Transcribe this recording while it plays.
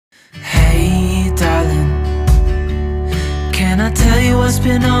what's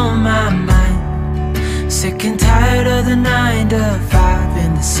been on my mind. Sick and tired of the 9 to 5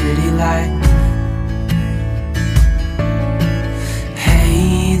 in the city life.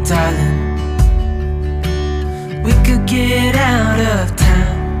 Hey darling, we could get out of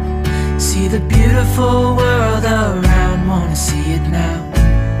town, see the beautiful world around, wanna see it now.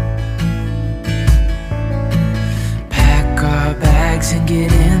 Pack our bags and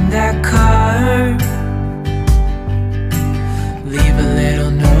get in that car, leave a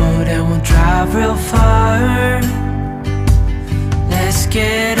little note and we'll drive real far. Let's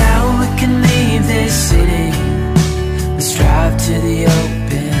get out, we can leave this city. Let's drive to the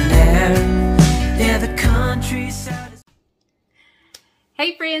open air. Yeah, the countryside is...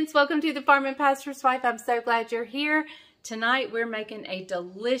 Hey friends, welcome to the Farm and Pastor's Wife. I'm so glad you're here. Tonight we're making a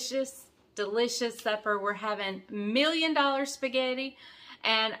delicious supper. We're having $1 million spaghetti.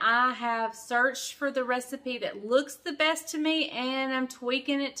 And I have searched for the recipe that looks the best to me, and I'm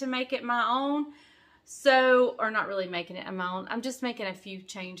tweaking it to make it my own. So, or not really making it my own, I'm just making a few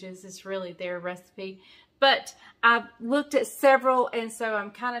changes. It's really their recipe. But I've looked at several, and so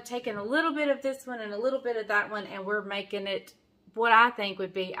I'm kind of taking a little bit of this one and a little bit of that one, and we're making it what I think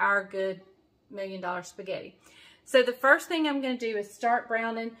would be our good $1 million spaghetti. So the first thing I'm going to do is start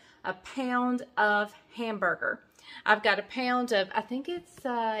browning a pound of hamburger. I've got a pound of, I think it's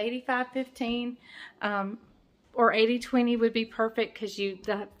 85-15 or 80-20 would be perfect because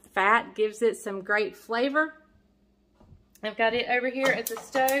the fat gives it some great flavor. I've got it over here at the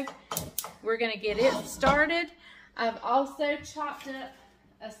stove. We're going to get it started. I've also chopped up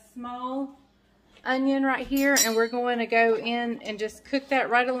a small onion right here, and we're going to go in and just cook that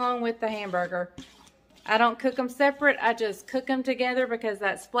right along with the hamburger. I don't cook them separate. I just cook them together because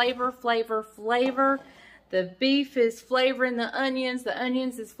that's flavor. The beef is flavoring the onions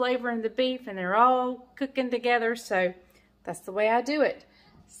is flavoring the beef, and they're all cooking together, so that's the way I do it.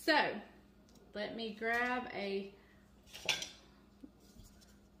 So, let me grab a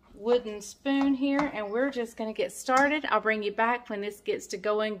wooden spoon here, and we're just going to get started. I'll bring you back when this gets to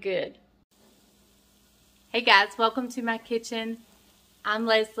going good. Hey guys, welcome to my kitchen. I'm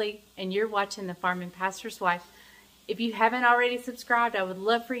Leslie, and you're watching the Farm and Pastor's Wife. If you haven't already subscribed, I would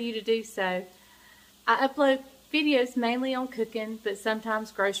love for you to do so. I upload videos mainly on cooking, but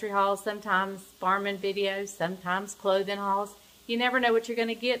sometimes grocery hauls, sometimes farming videos, sometimes clothing hauls. You never know what you're going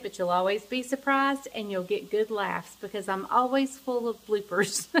to get, but you'll always be surprised, and you'll get good laughs because I'm always full of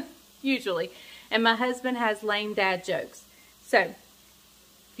bloopers, usually. And my husband has lame dad jokes. So, if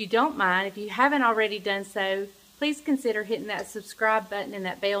you don't mind, if you haven't already done so, please consider hitting that subscribe button and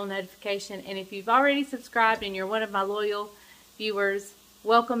that bell notification. And if you've already subscribed and you're one of my loyal viewers,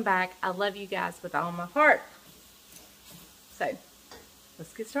 welcome back. I love you guys with all my heart. So,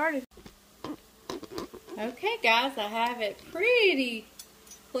 let's get started. Okay, guys, I have it pretty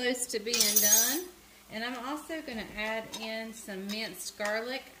close to being done. And I'm also going to add in some minced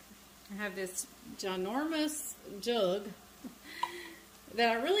garlic. I have this ginormous jug that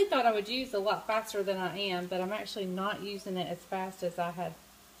I really thought I would use a lot faster than I am, but I'm actually not using it as fast as I had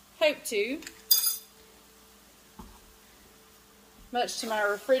hoped to. Much to my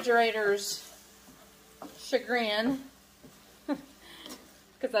refrigerator's chagrin,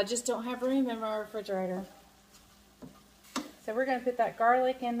 because I just don't have room in my refrigerator. So we're going to put that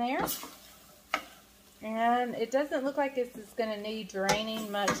garlic in there. And it doesn't look like this is going to need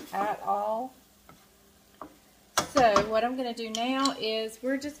draining much at all. So what I'm going to do now is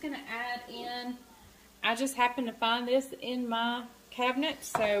we're just going to add in, I just happened to find this in my cabinet,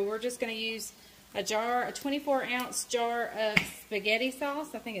 so we're just going to use a 24-ounce jar of spaghetti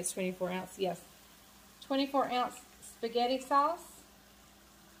sauce. I think it's 24 ounce, yes. 24-ounce spaghetti sauce.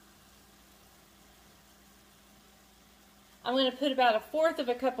 I'm going to put about 1/4 of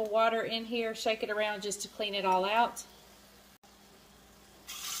a cup of water in here, shake it around just to clean it all out.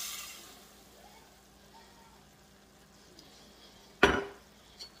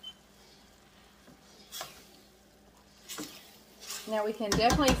 Now we can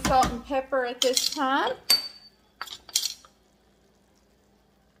definitely salt and pepper at this time.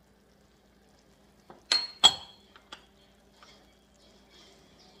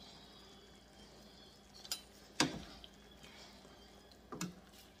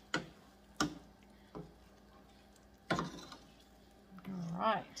 All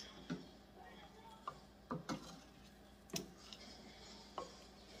right.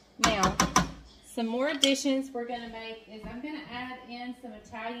 Now, some more additions we're going to make is I'm going to add in some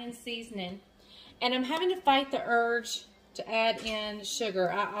Italian seasoning. And I'm having to fight the urge to add in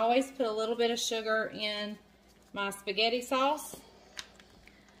sugar. I always put a little bit of sugar in my spaghetti sauce.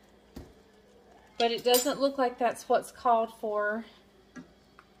 But it doesn't look like that's what's called for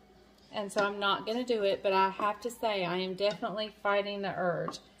and so I'm not going to do it, but I have to say I am definitely fighting the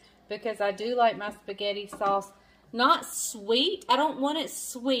urge because I do like my spaghetti sauce not sweet. I don't want it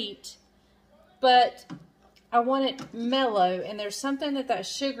sweet, but I want it mellow, and there's something that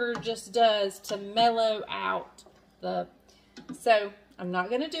sugar just does to mellow out the, so I'm not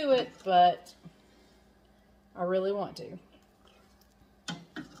going to do it, but I really want to.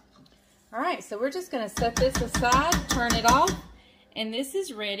 All right, so we're just going to set this aside, turn it off, and this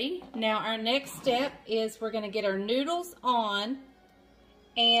is ready. Now our next step is we're going to get our noodles on,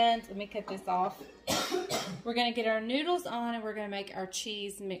 and let me cut this off. We're going to get our noodles on, and we're going to make our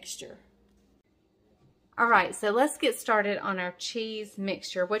cheese mixture. All right, so let's get started on our cheese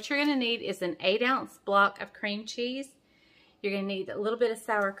mixture. What you're going to need is an 8-ounce block of cream cheese. You're going to need a little bit of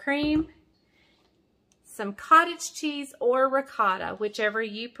sour cream, some cottage cheese or ricotta, whichever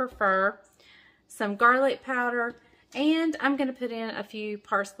you prefer, some garlic powder, and I'm going to put in a few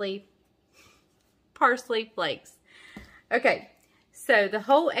parsley flakes. Okay, so the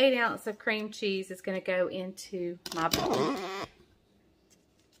whole 8 ounce of cream cheese is going to go into my bowl.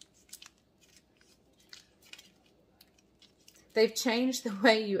 They've changed the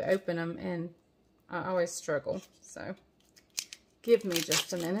way you open them, and I always struggle, so give me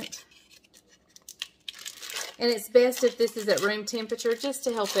just a minute. And it's best if this is at room temperature, just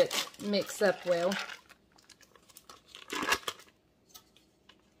to help it mix up well.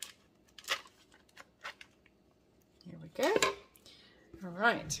 Here we go. All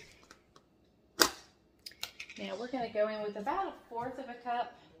right. Now we're going to go in with about 1/4 of a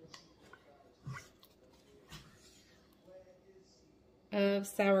cup of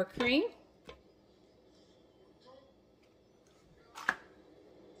sour cream.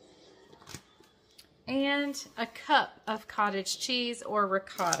 And a cup of cottage cheese or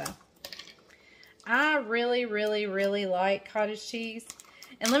ricotta. I really, really, really like cottage cheese.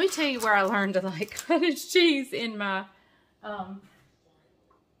 And let me tell you where I learned to like cottage cheese in my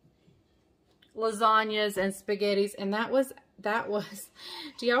lasagnas and spaghettis. And that was,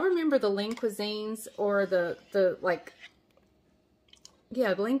 do y'all remember the Lean Cuisines or the Lean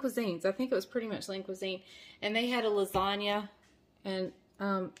Cuisines? I think it was pretty much Lean Cuisine. And they had a lasagna, and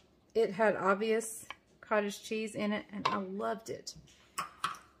it had obvious cottage cheese in it, and I loved it.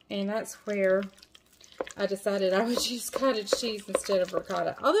 And that's where I decided I would use cottage cheese instead of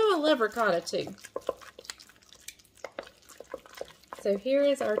ricotta. Although I love ricotta too. So here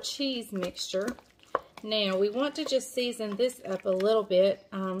is our cheese mixture. Now we want to just season this up a little bit.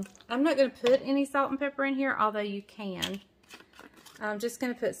 I'm not going to put any salt and pepper in here, although you can. I'm just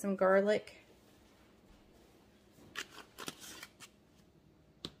going to put some garlic.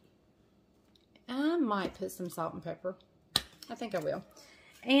 I might put some salt and pepper. I think I will.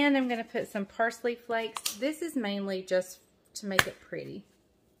 And I'm going to put some parsley flakes. This is mainly just to make it pretty.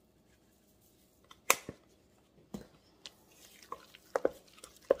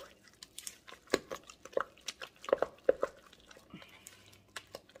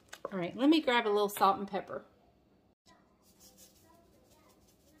 All right, let me grab a little salt and pepper.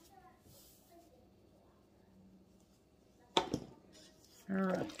 All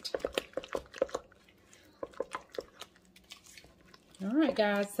right. All right,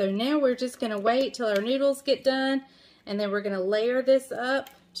 guys, so now we're just going to wait till our noodles get done, and then we're going to layer this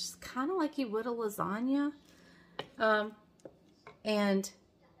up, just kind of like you would a lasagna. And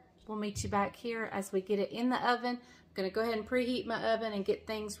we'll meet you back here as we get it in the oven. I'm going to go ahead and preheat my oven and get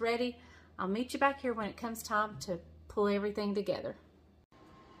things ready. I'll meet you back here when it comes time to pull everything together.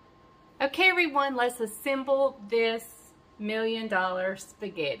 Okay, everyone, let's assemble this $1 million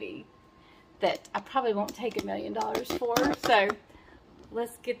spaghetti that I probably won't take $1 million for. So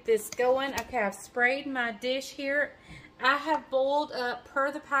let's get this going. Okay, I've sprayed my dish here. I have boiled up,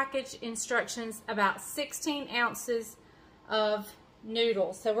 per the package instructions, about 16 ounces of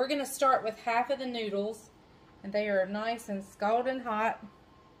noodles. So we're going to start with half of the noodles, and they are nice and scalding hot.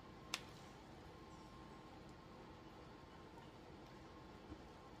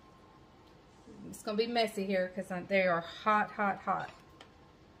 It's going to be messy here because they are hot, hot, hot.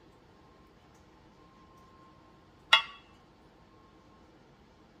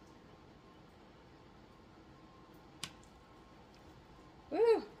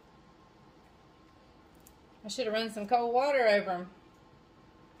 Woo! I should have run some cold water over them.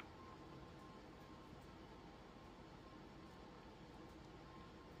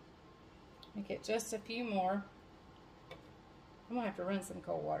 Let me get just a few more. I'm going to have to run some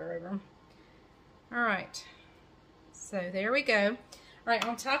cold water over them. All right. So there we go. All right,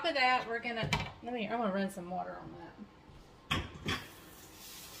 on top of that, we're going to, I'm going to run some water on that.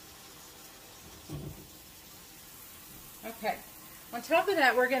 Okay. On top of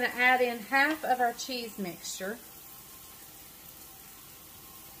that, we're going to add in half of our cheese mixture.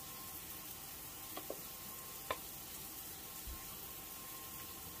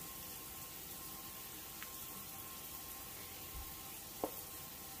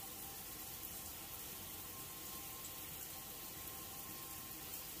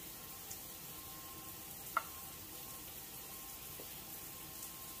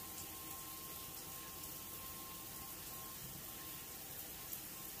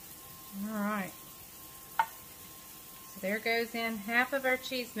 Alright, so there goes in half of our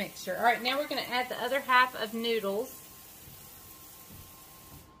cheese mixture. Alright, now we're going to add the other half of noodles.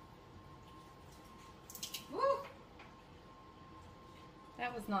 Woo!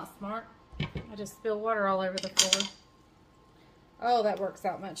 That was not smart. I just spilled water all over the floor. Oh, that works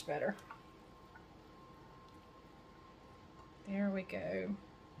out much better. There we go.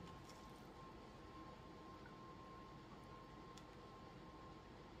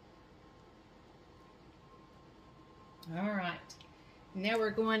 All right, now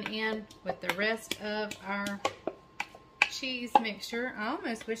we're going in with the rest of our cheese mixture. I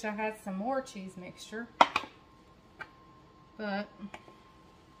almost wish I had some more cheese mixture, but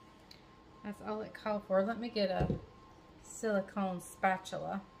that's all it called for. Let me get a silicone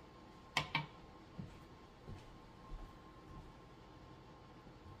spatula.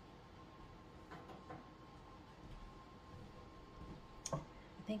 I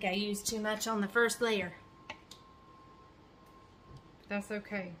think I used too much on the first layer. That's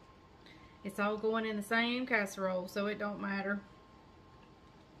okay. It's all going in the same casserole, so it don't matter.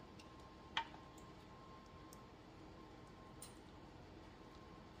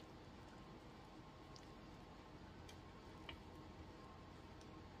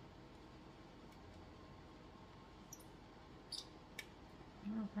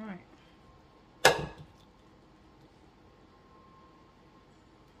 All right.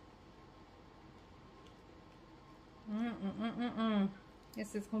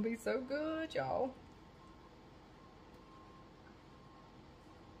 This is gonna be so good, y'all.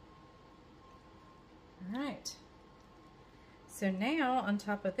 All right. So now on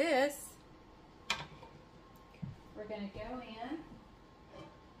top of this, we're gonna go in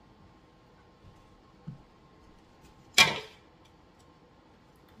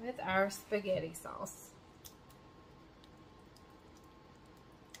with our spaghetti sauce.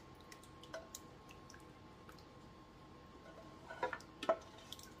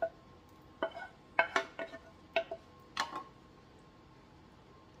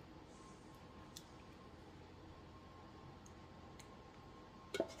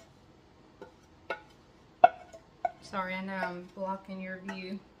 Sorry, I know I'm blocking your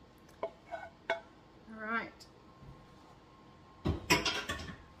view. All right.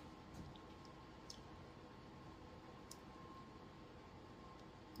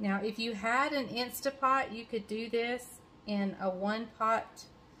 Now, if you had an Instapot, you could do this in a one-pot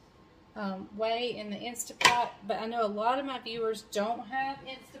way in the Instapot, but I know a lot of my viewers don't have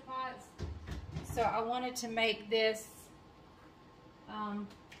Instapots, so I wanted to make this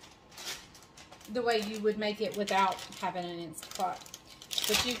the way you would make it without having an Instapot.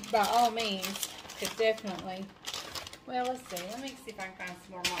 But you, by all means, could definitely, well, let's see. Let me see if I can find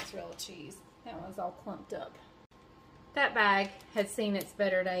some more mozzarella cheese. That one's all clumped up. That bag had seen its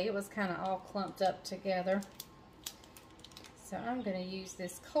better day. It was kind of all clumped up together. So I'm going to use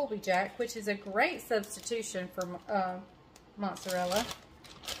this Colby Jack, which is a great substitution for mozzarella.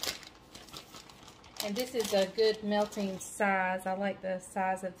 And this is a good melting size. I like the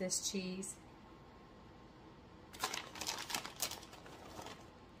size of this cheese.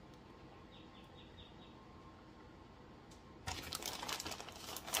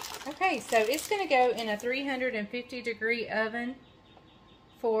 Okay, so it's going to go in a 350-degree oven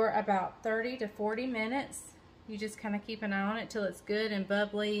for about 30 to 40 minutes. You just kind of keep an eye on it till it's good and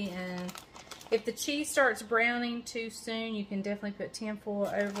bubbly. And if the cheese starts browning too soon, you can definitely put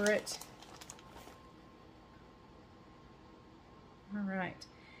tinfoil over it. All right,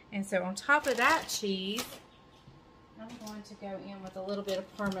 and so on top of that cheese, I'm going to go in with a little bit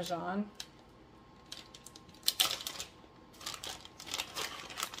of Parmesan.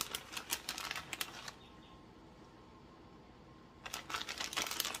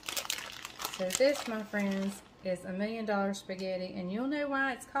 So this, my friends, is $1 million spaghetti, and you'll know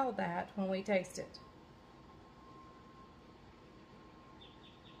why it's called that when we taste it.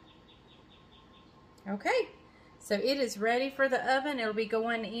 Okay, so it is ready for the oven. It'll be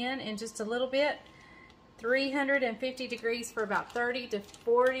going in just a little bit. 350 degrees for about 30 to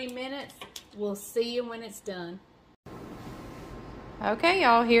 40 minutes. We'll see you when it's done. Okay,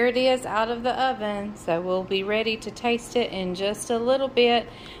 y'all, here it is out of the oven. So we'll be ready to taste it in just a little bit.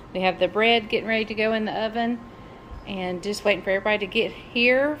 We have the bread getting ready to go in the oven. And just waiting for everybody to get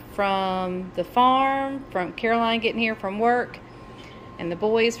here from the farm, from Caroline getting here from work, and the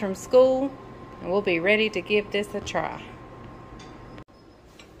boys from school. And we'll be ready to give this a try.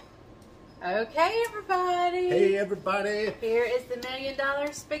 Okay, everybody. Hey, everybody. Here is the $1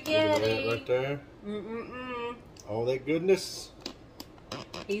 million spaghetti. Look at that right there. All that goodness.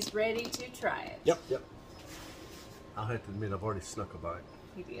 He's ready to try it. Yep. I'll have to admit, I've already snuck a bite.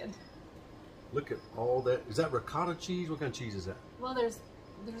 He did. Look at all that. Is that ricotta cheese? What kind of cheese is that? Well, there's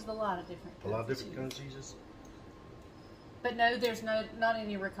a lot of different kinds. A lot of different kinds of cheeses? But no, there's not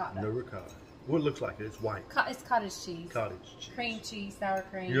any ricotta. No ricotta. What it looks like it? It's white. It's cottage cheese. Cottage cheese. Cream cheese, sour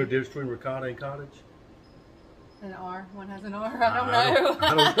cream. You know the difference between ricotta and cottage? An R. One has an R. I don't know.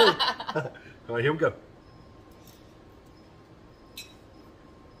 I don't know. All right, here we go.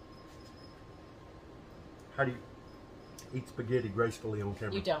 How do you eat spaghetti gracefully on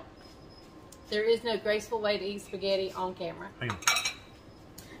camera? You don't. There is no graceful way to eat spaghetti on camera. Hang on.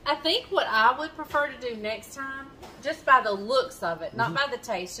 I think what I would prefer to do next time, just by the looks of it, not by the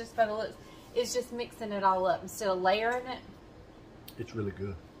taste, just by the looks, is just mixing it all up instead of layering it. It's really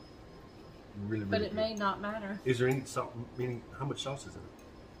good. Really But it good. may not matter. Is there any salt? Meaning, how much sauce is in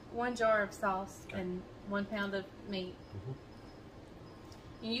it? 1 jar of sauce and 1 pound of meat.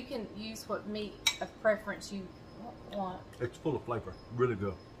 And you can use what meat of preference you want. It's full of flavor. Really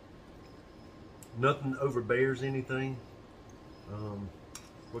good. Nothing overbears anything.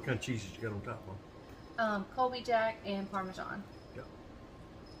 What kind of cheeses you got on top of? Colby Jack and Parmesan. Yep.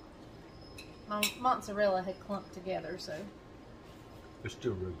 My mozzarella had clumped together, so It's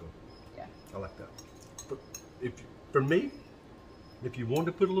still really good. yeah. I like that. But for me, if you wanted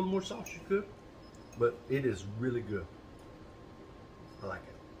to put a little more sauce, you could. But it is really good. I like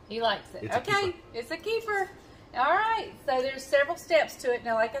it. He likes it. It's a Okay, keeper. it's a keeper. All right, so there's several steps to it.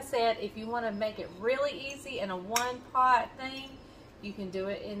 Now, like I said, if you want to make it really easy in a one-pot thing, you can do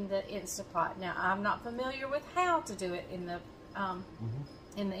it in the Instapot. Now, I'm not familiar with how to do it in the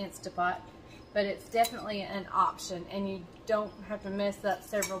Instapot, but it's definitely an option, and you don't have to mess up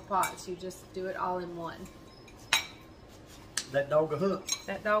several pots. You just do it all in one. That dog a hunt.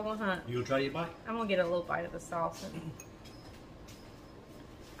 That dog will hunt. You gonna try your bite? I'm gonna get a little bite of the sauce.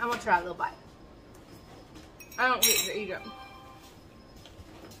 I'm gonna try a little bite. I don't get to eat it.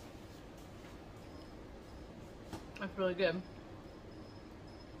 That's really good.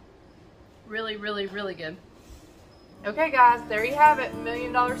 Really, really, really good. Okay, guys, there you have it. $1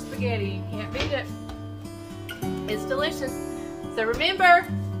 million spaghetti. You can't beat it. It's delicious. So remember,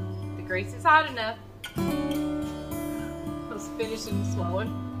 the grease is hot enough. Let's finish and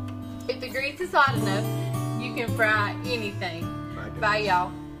swallowing. If the grease is hot enough, you can fry anything. Bye,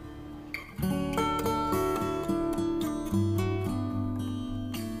 y'all.